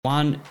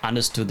One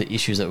understood the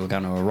issues that were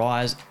going to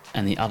arise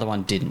and the other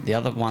one didn't. The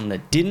other one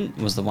that didn't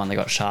was the one that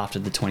got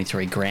shafted the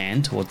 23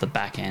 grand towards the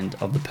back end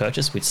of the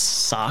purchase, which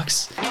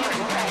sucks.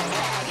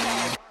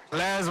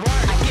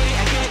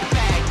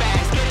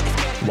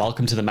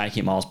 Welcome to the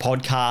Making It Myles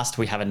podcast.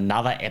 We have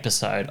another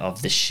episode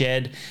of The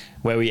Shed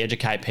where we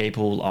educate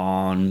people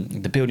on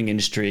the building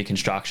industry,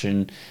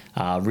 construction,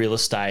 real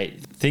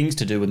estate, things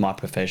to do with my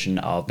profession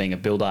of being a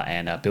builder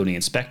and a building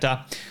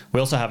inspector. We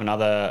also have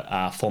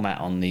another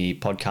format on the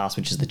podcast,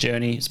 which is The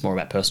Journey. It's more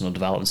about personal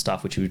development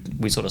stuff, which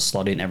we sort of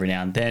slot in every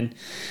now and then.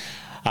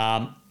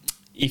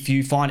 If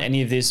you find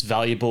any of this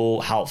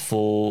valuable,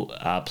 helpful,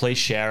 please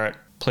share it.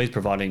 Please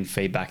provide any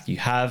feedback you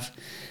have.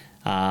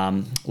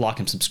 Like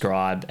and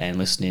subscribe and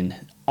listen in.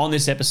 On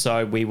this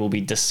episode, we will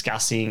be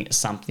discussing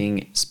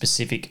something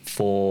specific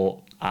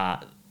for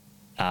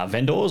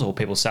vendors or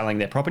people selling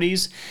their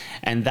properties,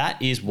 and that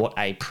is what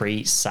a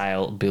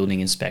pre-sale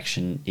building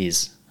inspection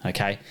is.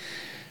 Okay,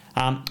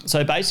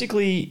 so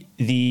basically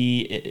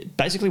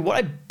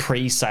what a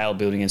pre-sale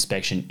building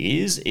inspection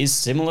is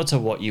similar to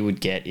what you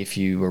would get if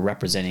you were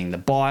representing the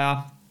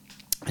buyer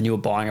and you were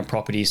buying a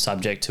property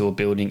subject to a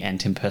building and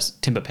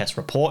timber pest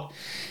report.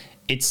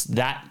 It's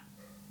that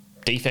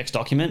defects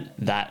document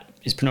that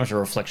is pretty much a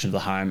reflection of the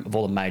home, of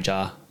all the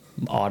major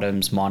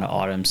items, minor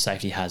items,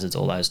 safety hazards,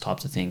 all those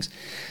types of things.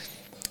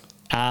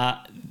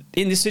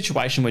 In this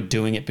situation, we're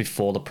doing it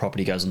before the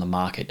property goes on the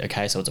market.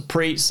 Okay, so it's a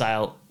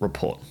pre-sale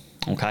report.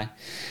 Okay,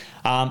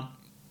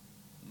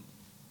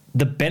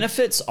 the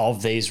benefits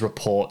of these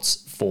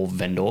reports for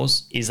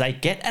vendors is they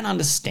get an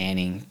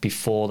understanding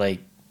before they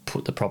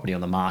put the property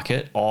on the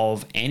market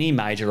of any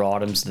major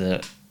items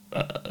that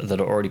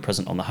are already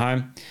present on the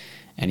home,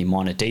 any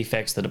minor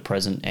defects that are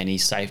present, any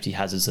safety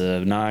hazards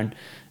that are known,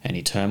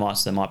 any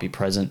termites that might be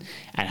present,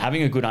 and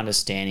having a good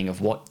understanding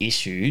of what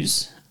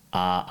issues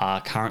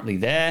are currently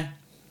there.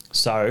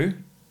 So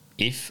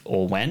if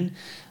or when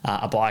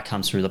a buyer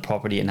comes through the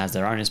property and has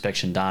their own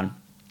inspection done,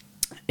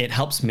 it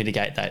helps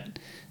mitigate that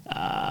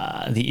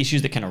the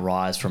issues that can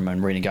arise from a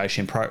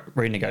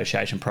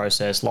renegotiation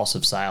process, loss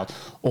of sale,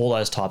 all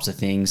those types of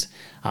things.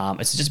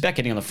 It's just about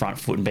getting on the front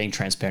foot and being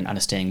transparent,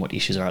 understanding what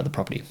issues are at the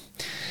property.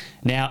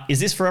 Now, is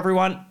this for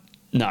everyone?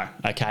 No.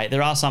 Okay,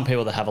 there are some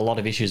people that have a lot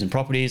of issues in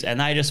properties and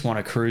they just want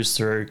to cruise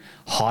through,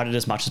 hide it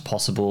as much as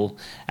possible,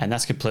 and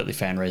that's completely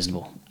fair and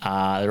reasonable.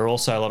 There are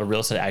also a lot of real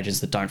estate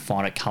agents that don't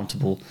find it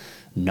comfortable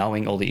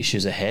knowing all the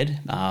issues ahead.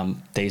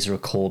 These are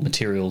called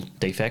material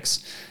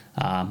defects.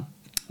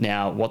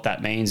 Now, what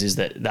that means is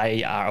that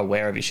they are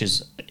aware of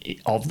issues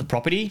of the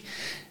property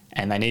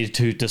and they need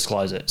to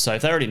disclose it. So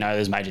if they already know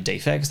there's major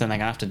defects, then they're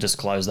going to have to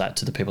disclose that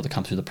to the people that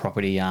come through the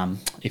property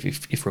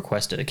if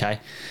requested,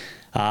 okay?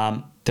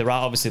 There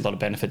are obviously a lot of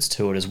benefits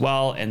to it as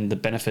well, and the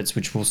benefits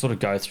which we'll sort of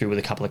go through with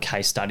a couple of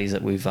case studies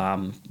that we've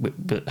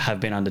have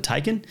been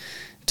undertaken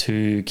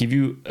to give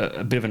you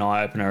a bit of an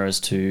eye-opener as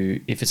to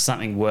if it's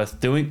something worth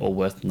doing or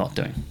worth not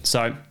doing.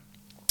 So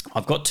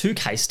I've got two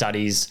case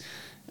studies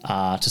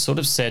to sort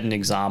of set an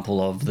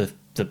example of the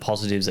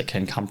positives that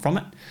can come from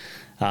it.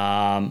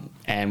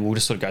 And we'll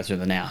just sort of go through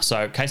them now.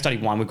 So case study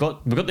one, we've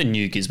got the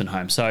New Gisborne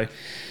home. So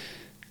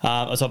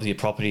it's obviously a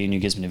property in New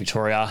Gisborne,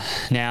 Victoria.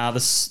 Now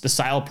the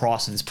sale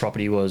price of this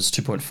property was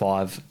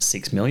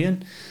 $2.56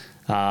 million.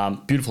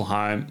 Beautiful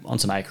home on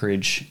some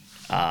acreage.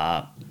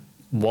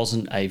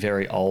 Wasn't a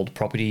very old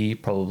property,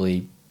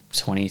 probably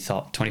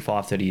 25,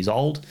 30 years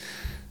old.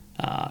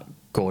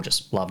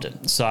 Gorgeous, loved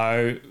it.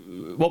 So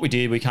what we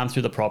did, we come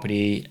through the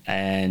property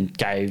and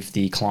gave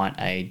the client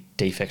a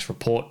defects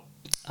report.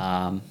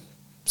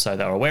 So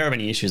they were aware of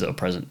any issues that were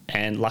present,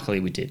 and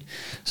luckily we did.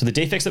 So the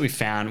defects that we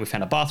found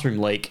a bathroom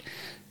leak,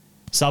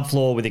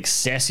 subfloor with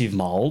excessive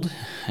mold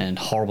and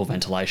horrible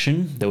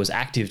ventilation. There was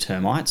active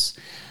termites.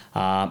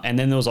 And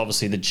then there was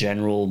obviously the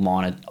general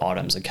minor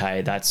items,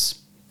 okay? That's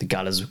the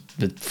gutters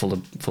full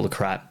of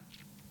crap.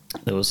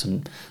 There was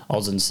some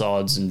odds and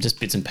sods and just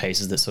bits and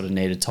pieces that sort of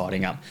needed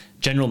tidying up.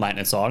 General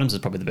maintenance items is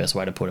probably the best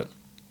way to put it.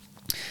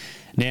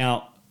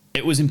 Now,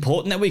 it was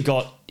important that we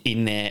got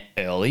in there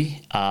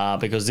early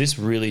because this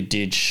really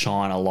did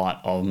shine a light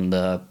on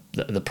the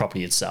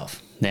property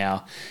itself.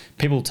 Now,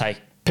 people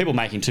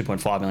making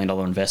 $2.5 million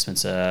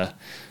investments are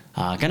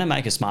going to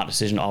make a smart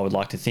decision, I would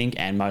like to think,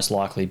 and most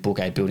likely book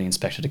a building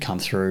inspector to come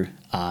through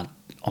on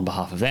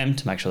behalf of them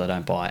to make sure they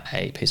don't buy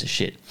a piece of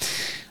shit.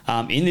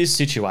 In this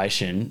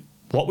situation,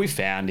 what we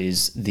found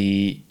is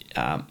if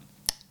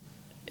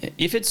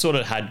it sort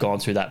of had gone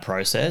through that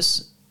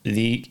process,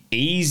 the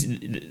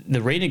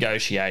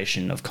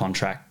renegotiation of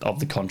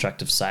the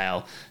contract of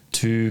sale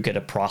to get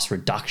a price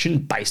reduction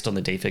based on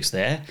the defects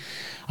there,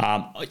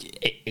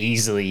 it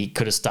easily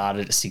could have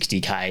started at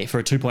 $60K for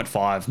a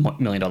 $2.5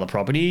 million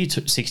property.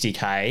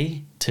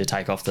 $60K to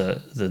take off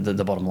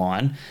the bottom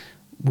line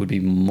would be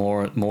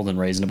more than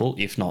reasonable,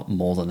 if not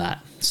more than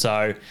that.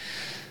 So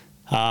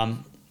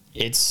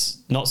it's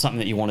not something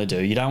that you want to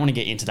do. You don't want to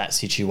get into that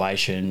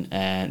situation,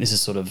 and this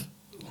is sort of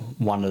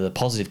one of the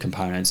positive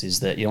components, is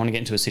that you don't want to get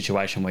into a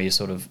situation where you're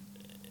sort of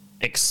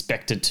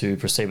expected to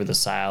proceed with the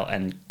sale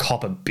and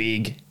cop a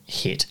big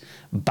hit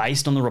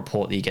based on the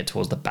report that you get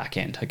towards the back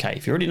end. Okay,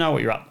 if you already know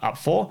what you're up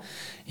for,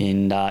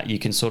 and you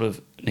can sort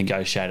of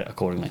negotiate it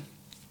accordingly.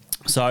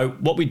 So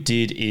what we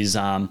did is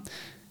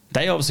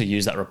they obviously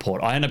used that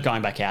report. I ended up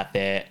going back out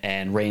there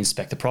and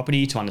re-inspect the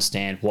property to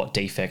understand what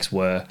defects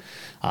were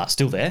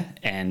still there,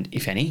 and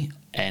if any,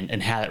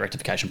 and how that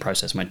rectification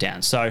process went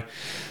down. So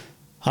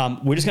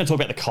we're just going to talk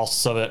about the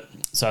costs of it.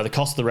 So the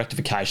cost of the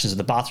rectifications of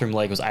the bathroom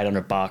leak was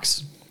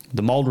 $800.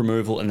 The mold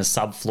removal and the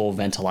subfloor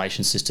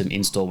ventilation system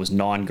install was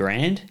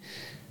 $9,000.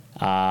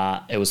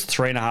 It was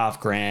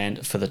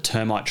 $3,500 for the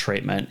termite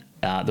treatment.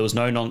 There was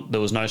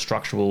no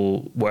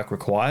structural work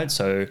required,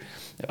 so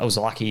I was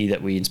lucky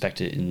that we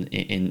inspected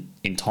it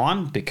in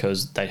time,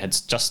 because they had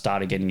just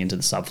started getting into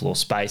the subfloor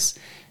space,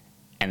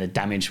 and the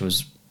damage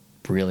was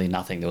really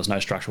nothing. There was no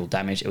structural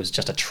damage. It was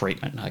just a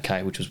treatment,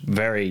 okay, which was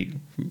very,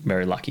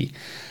 very lucky.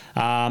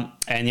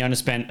 And the owner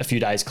spent a few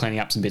days cleaning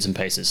up some bits and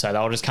pieces. So they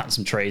were just cutting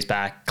some trees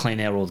back,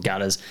 cleaning out all the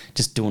gutters,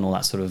 just doing all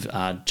that sort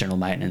of general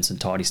maintenance and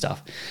tidy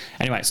stuff.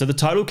 Anyway, so the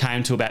total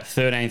came to about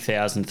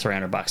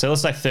 $13,300. So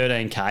let's say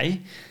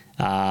 $13K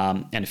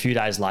and a few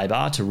days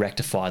labour to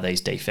rectify these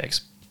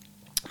defects.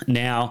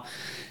 Now,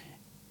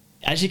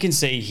 as you can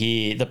see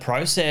here, the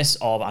process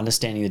of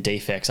understanding the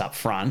defects up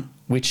front,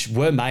 which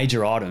were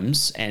major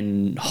items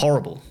and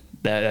horrible,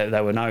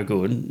 they were no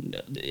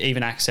good.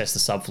 Even access the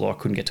subfloor, I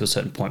couldn't get to a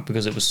certain point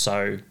because it was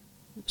so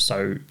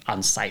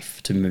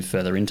unsafe to move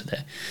further into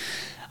there.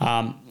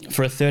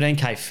 For a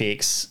 $13K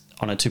fix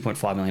on a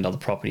 $2.5 million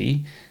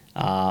property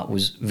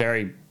was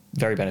very,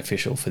 very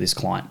beneficial for this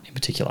client in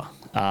particular.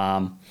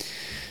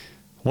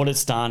 What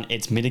it's done,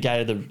 it's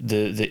mitigated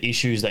the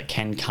issues that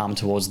can come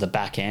towards the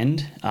back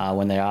end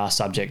when they are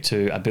subject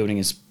to a building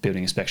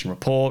inspection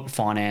report,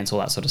 finance, all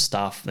that sort of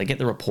stuff. They get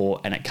the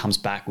report and it comes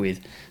back with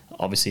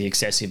obviously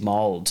excessive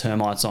mold,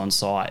 termites on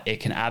site. It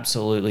can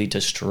absolutely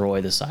destroy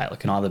the sale. It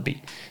can either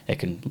be,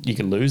 you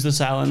can lose the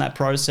sale in that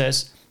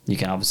process. You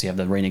can obviously have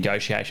the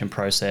renegotiation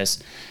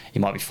process.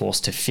 You might be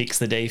forced to fix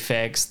the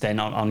defects, then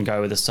on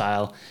go with the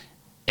sale.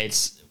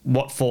 It's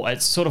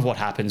sort of what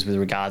happens with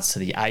regards to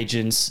the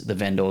agents, the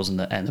vendors, and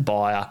the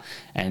buyer,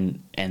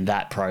 and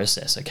that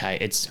process. Okay,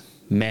 it's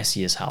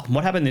messy as hell.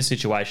 What happened in this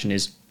situation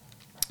is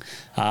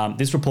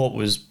this report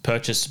was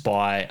purchased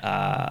by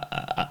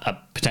a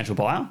potential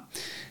buyer,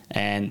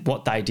 and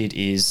what they did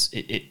is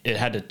it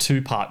had a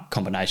two-part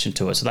combination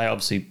to it. So they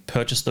obviously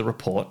purchased the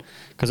report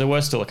because there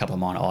were still a couple of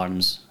minor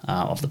items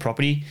of the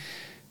property.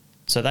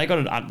 So they got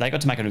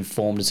to make an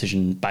informed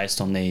decision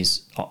based on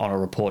a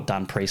report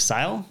done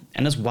pre-sale,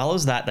 and as well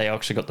as that, they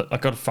actually got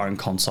a phone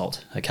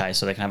consult. Okay,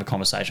 so they can have a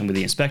conversation with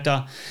the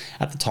inspector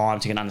at the time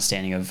to get an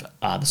understanding of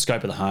the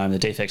scope of the home, the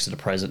defects that are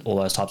present, all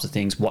those types of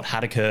things, what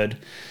had occurred,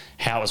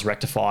 how it was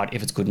rectified,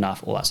 if it's good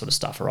enough, all that sort of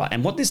stuff. All right,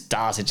 and what this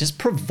does, it just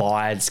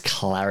provides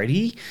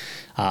clarity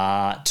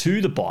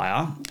to the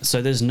buyer,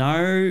 so there's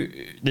no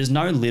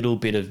little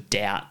bit of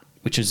doubt,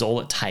 which is all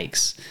it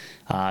takes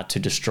to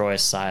destroy a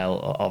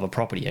sale of a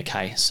property.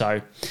 Okay,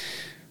 so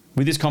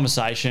with this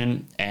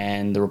conversation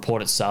and the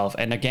report itself,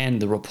 and again,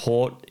 the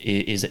report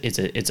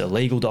it's a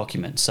legal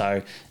document.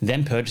 So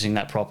them purchasing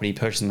that property,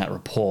 purchasing that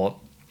report,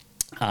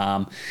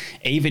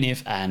 even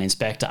if an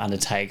inspector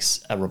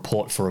undertakes a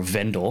report for a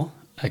vendor,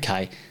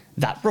 okay,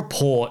 that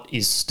report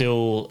is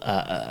still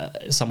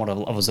somewhat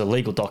of a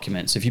legal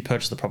document. So if you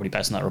purchase the property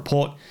based on that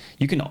report,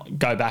 you can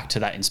go back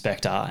to that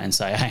inspector and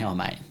say, hang on,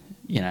 mate,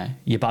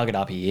 you buggered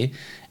up here,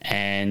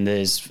 and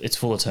it's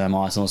full of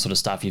termites and all sort of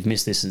stuff. You've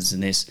missed this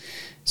and this,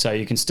 so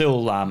you can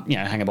still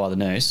hang it by the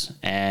noose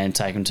and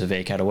take them to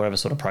VCAT or whatever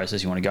sort of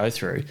process you want to go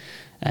through,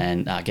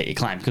 and get your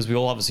claim, because we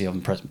all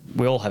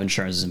have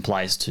insurances in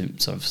place to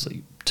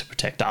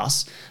protect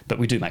us, but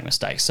we do make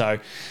mistakes. So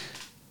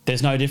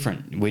there's no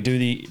different. We do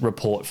the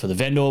report for the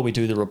vendor, we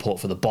do the report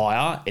for the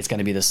buyer. It's going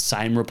to be the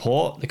same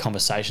report. The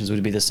conversations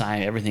would be the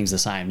same. Everything's the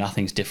same.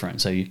 Nothing's different.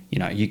 So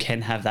you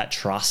can have that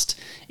trust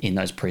in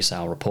those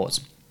pre-sale reports.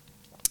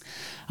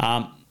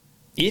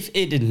 If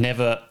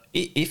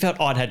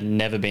I'd had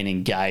never been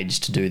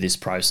engaged to do this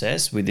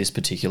process with this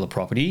particular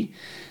property,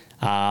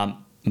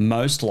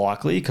 most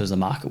likely, because the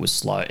market was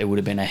slow, it would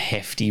have been a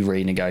hefty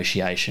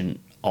renegotiation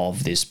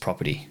of this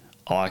property,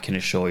 I can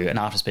assure you. And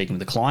after speaking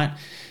with the client,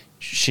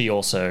 she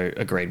also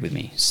agreed with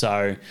me.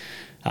 So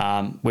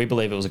we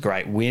believe it was a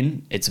great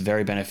win. It's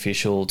very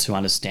beneficial to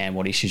understand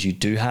what issues you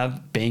do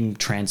have. Being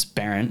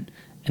transparent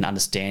and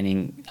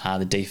understanding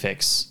the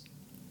defects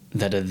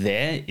that are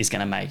there is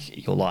going to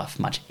make your life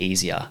much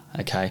easier,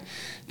 okay?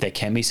 There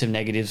can be some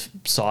negative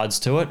sides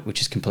to it,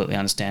 which is completely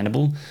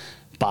understandable,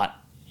 but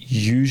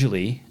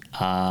usually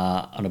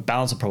on a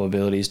balance of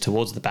probabilities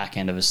towards the back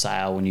end of a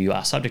sale, when you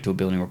are subject to a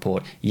building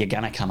report, you're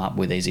going to come up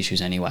with these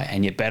issues anyway,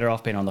 and you're better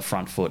off being on the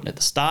front foot at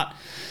the start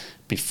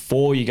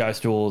before you go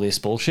through all this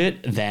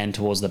bullshit than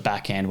towards the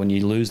back end when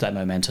you lose that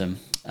momentum,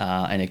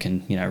 and it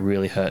can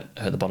really hurt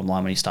the bottom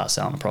line when you start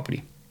selling a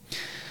property.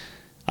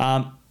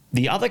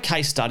 The other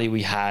case study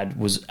we had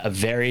was a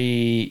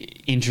very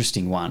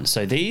interesting one.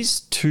 So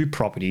these two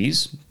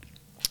properties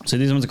So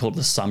these ones are called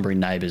the Sunbury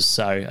neighbours.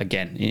 So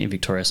again, in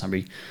Victoria,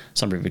 Sunbury,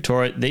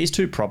 Victoria, these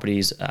two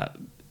properties are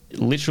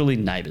literally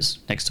neighbours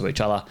next to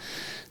each other.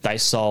 They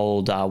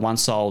sold, one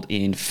sold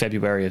in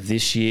February of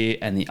this year,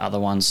 and the other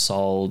one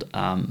sold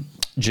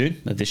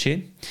June of this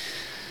year.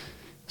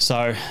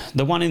 So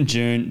the one in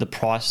June, the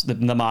price,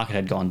 the market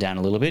had gone down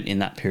a little bit in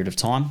that period of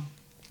time.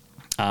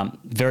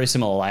 Very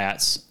similar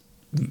layouts,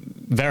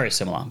 very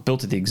similar,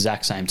 built at the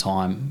exact same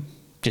time,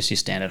 just your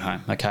standard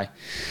home. Okay.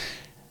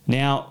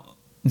 Now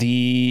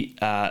the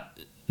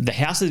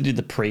house that did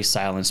the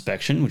pre-sale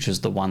inspection, which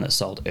is the one that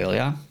sold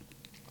earlier,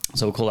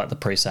 so we'll call that the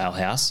pre-sale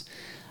house.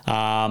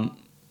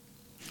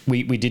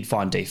 We did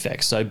find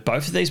defects. So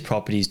both of these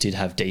properties did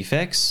have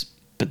defects,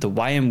 but the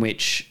way in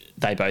which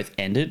they both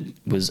ended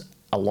was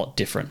a lot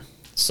different.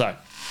 So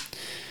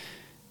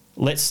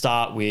let's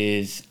start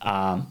with,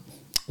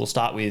 we'll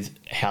start with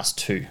house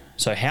 2.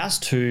 So house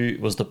 2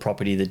 was the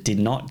property that did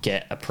not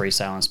get a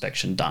pre-sale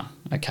inspection done.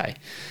 Okay.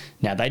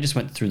 Now they just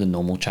went through the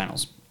normal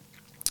channels.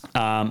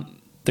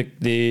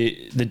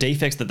 The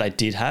defects that they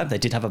did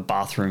have a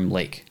bathroom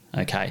leak.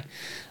 Okay.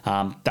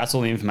 That's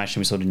all the information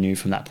we sort of knew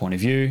from that point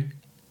of view.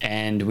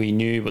 And we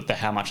knew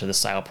how much of the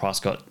sale price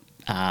got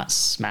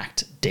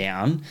smacked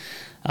down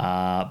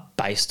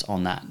based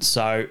on that.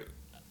 So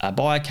a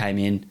buyer came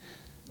in,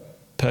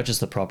 purchased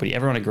the property,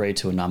 everyone agreed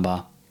to a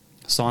number,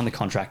 signed the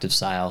contract of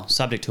sale,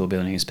 subject to a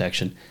building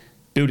inspection.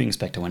 Building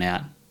inspector went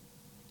out,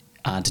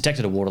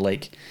 detected a water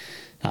leak.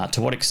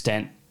 To what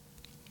extent?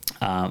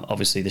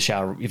 Obviously, the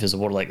shower, if there's a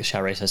water leak, the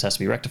shower recess has to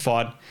be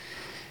rectified.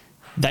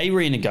 They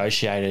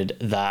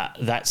renegotiated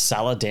that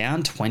seller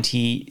down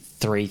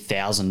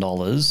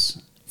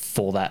 $23,000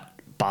 for that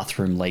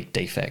bathroom leak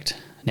defect.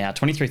 Now,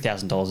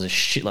 $23,000 is a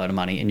shitload of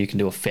money, and you can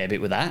do a fair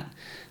bit with that.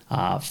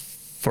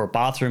 For a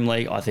bathroom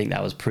leak, I think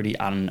that was pretty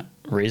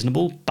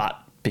unreasonable, but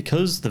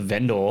because the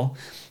vendor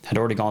had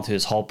already gone through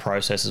this whole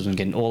process and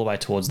getting all the way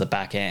towards the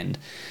back end,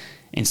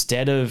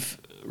 instead of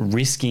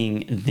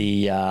risking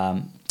the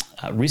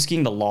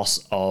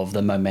loss of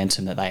the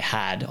momentum that they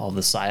had of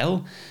the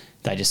sale,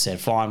 they just said,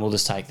 fine, we'll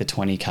just take the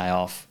 20K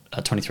off,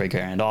 23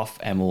 grand off,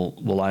 and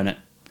we'll own it,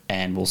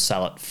 and we'll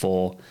sell it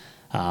for,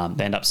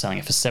 they end up selling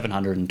it for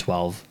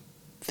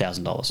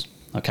 $712,000.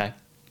 Okay.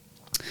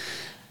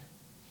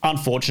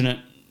 Unfortunate.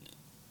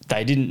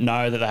 They didn't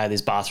know that they had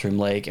this bathroom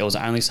leak. It was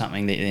only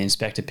something that the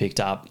inspector picked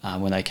up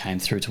when they came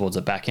through towards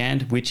the back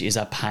end, which is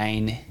a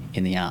pain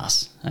in the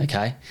ass.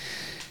 Okay.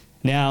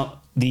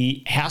 Now,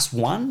 the house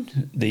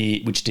 1,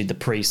 which did the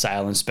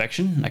pre-sale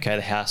inspection, okay,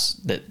 the house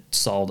that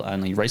sold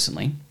only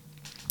recently,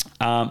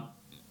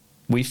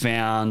 we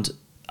found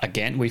a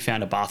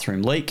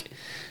bathroom leak.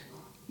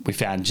 We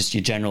found just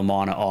your general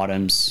minor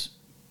items,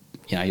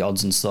 your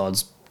odds and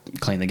sods,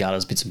 clean the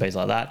gutters, bits and pieces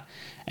like that.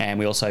 And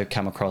we also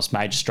come across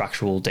major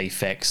structural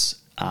defects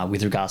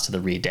with regards to the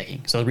rear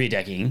decking. So the rear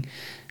decking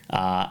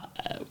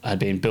had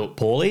been built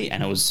poorly,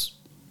 and it was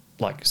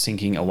like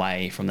sinking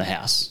away from the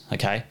house.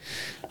 Okay.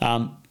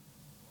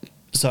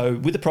 So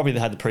with the property that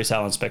had the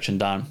pre-sale inspection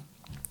done,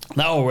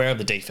 they were aware of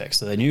the defects,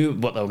 so they knew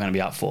what they were going to be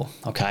up for.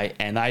 Okay.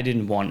 And they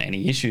didn't want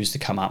any issues to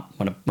come up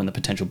when the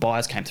potential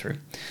buyers came through.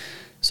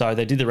 So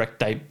they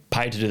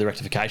paid to do the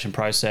rectification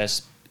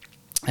process.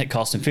 It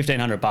cost them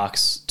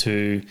 $1,500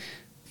 to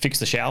fix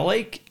the shower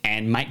leak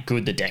and make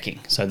good the decking.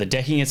 So the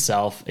decking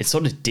itself, it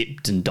sort of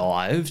dipped and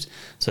dived.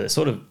 So they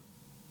sort of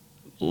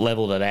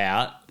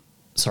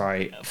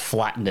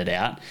flattened it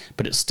out,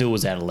 but it still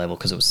was out of level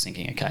because it was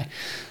sinking. Okay.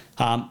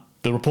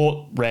 The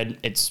report read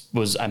it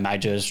was a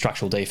major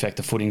structural defect.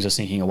 The footings are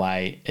sinking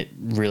away. It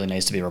really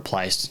needs to be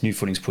replaced. New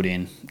footings put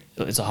in.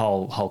 It's a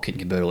whole kit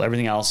and caboodle.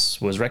 Everything else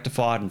was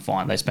rectified and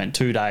fine. They spent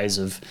 2 days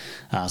of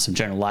some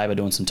general labour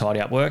doing some tidy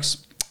up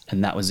works,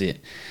 and that was it.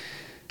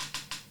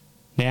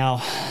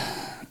 Now,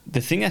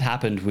 the thing that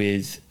happened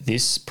with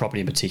this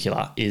property in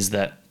particular is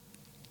that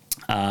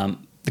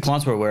the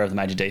clients were aware of the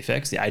major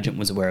defects. The agent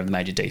was aware of the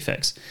major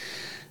defects.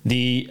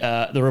 The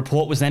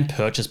report was then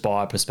purchased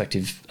by a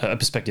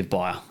prospective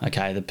buyer.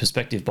 Okay, the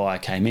prospective buyer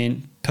came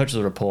in, purchased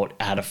the report,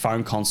 had a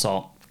phone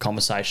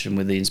conversation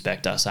with the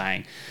inspector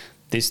saying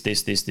this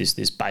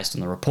based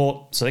on the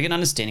report, so they get an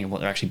understanding of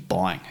what they're actually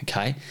buying.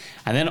 Okay,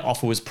 and then an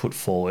offer was put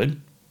forward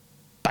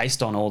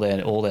based on all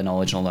their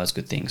knowledge and all those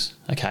good things.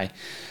 Okay.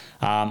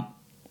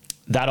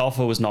 That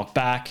offer was knocked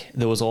back.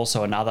 There was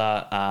also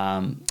another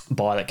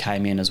buyer that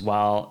came in as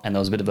well, and there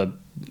was a bit of a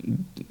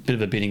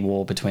bidding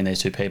war between these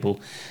two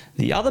people.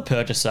 The other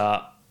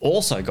purchaser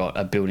also got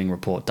a building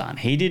report done.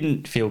 He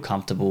didn't feel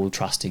comfortable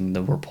trusting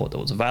the report that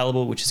was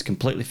available, which is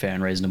completely fair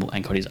and reasonable,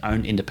 and got his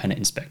own independent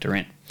inspector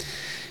in.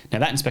 Now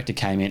that inspector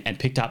came in and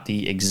picked up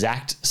the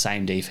exact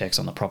same defects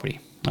on the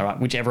property, all right,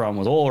 which everyone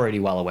was already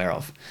well aware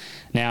of.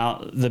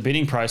 Now the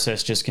bidding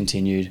process just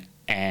continued,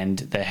 and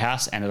the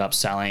house ended up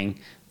selling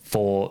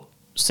for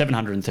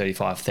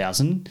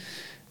 $735,000,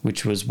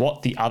 which was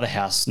what the other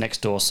house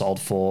next door sold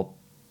for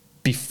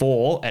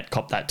before it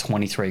copped that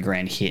 23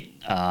 grand hit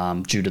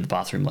due to the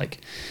bathroom leak.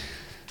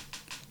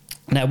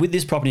 Now with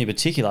this property in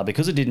particular,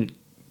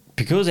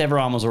 because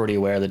everyone was already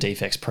aware of the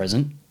defects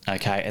present,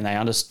 okay, and they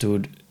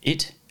understood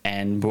it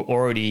and were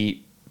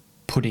already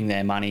putting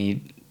their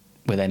money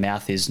where their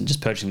mouth is and just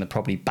purchasing the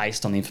property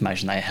based on the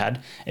information they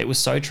had. It was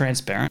so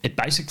transparent. It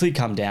basically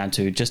come down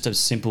to just a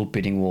simple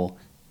bidding war.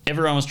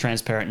 Everyone was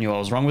transparent, knew what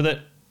was wrong with it,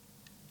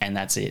 and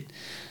that's it.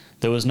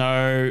 There was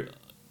no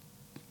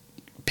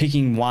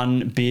picking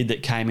one bid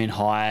that came in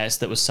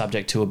highest that was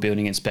subject to a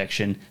building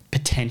inspection,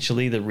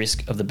 potentially the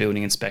risk of the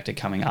building inspector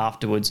coming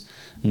afterwards,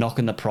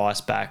 knocking the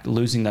price back,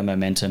 losing the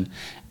momentum.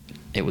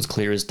 It was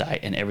clear as day,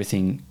 and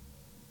everything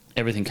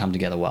come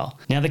together well.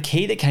 Now, the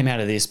key that came out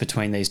of this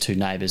between these two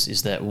neighbours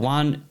is that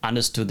one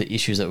understood the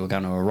issues that were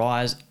going to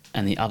arise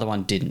and the other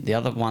one didn't. The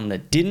other one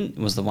that didn't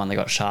was the one that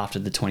got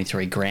shafted the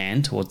 23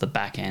 grand towards the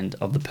back end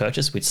of the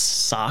purchase, which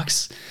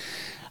sucks.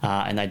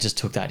 And they just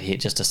took that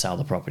hit just to sell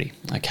the property.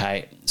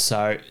 Okay,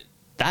 so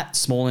that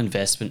small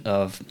investment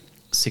of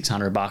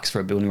 $600 for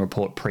a building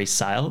report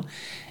pre-sale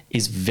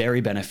is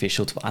very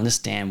beneficial to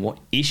understand what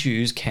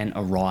issues can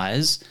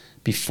arise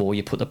before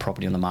you put the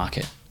property on the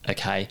market.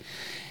 Okay.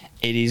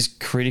 It is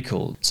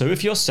critical. So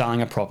if you're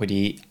selling a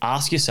property,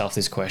 ask yourself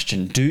this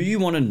question. Do you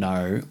want to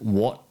know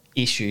what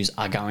issues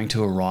are going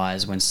to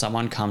arise when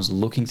someone comes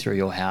looking through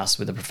your house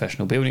with a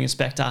professional building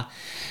inspector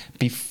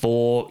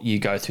before you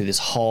go through this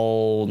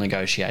whole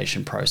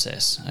negotiation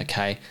process?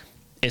 Okay.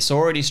 It's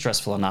already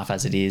stressful enough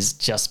as it is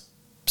just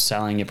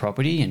selling your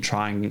property and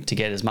trying to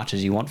get as much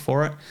as you want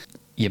for it.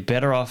 You're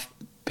better off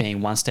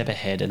being one step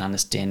ahead and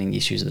understanding the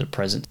issues that are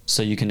present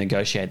so you can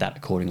negotiate that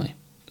accordingly.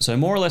 So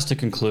more or less to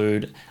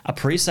conclude, a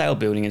pre-sale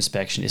building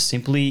inspection is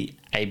simply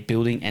a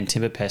building and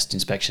timber pest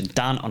inspection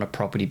done on a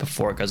property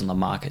before it goes on the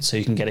market, so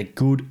you can get a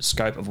good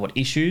scope of what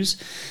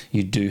issues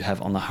you do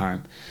have on the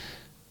home.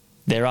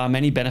 There are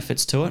many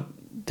benefits to it.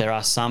 There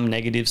are some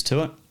negatives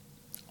to it.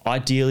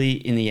 Ideally,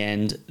 in the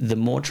end, the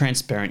more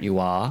transparent you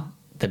are,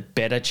 the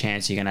better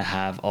chance you're going to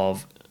have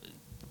of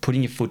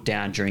putting your foot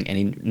down during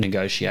any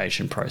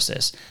negotiation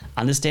process.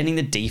 Understanding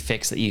the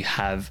defects that you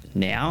have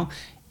now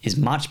is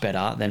much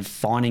better than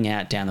finding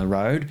out down the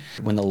road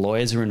when the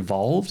lawyers are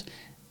involved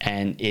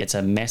and it's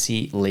a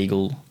messy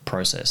legal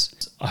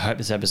process. I hope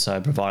this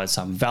episode provided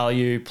some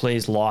value.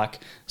 Please like,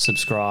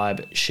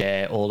 subscribe,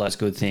 share, all those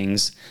good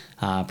things.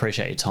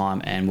 Appreciate your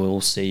time, and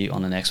we'll see you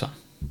on the next one.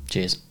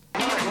 Cheers.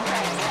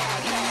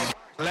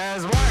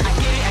 Let's work.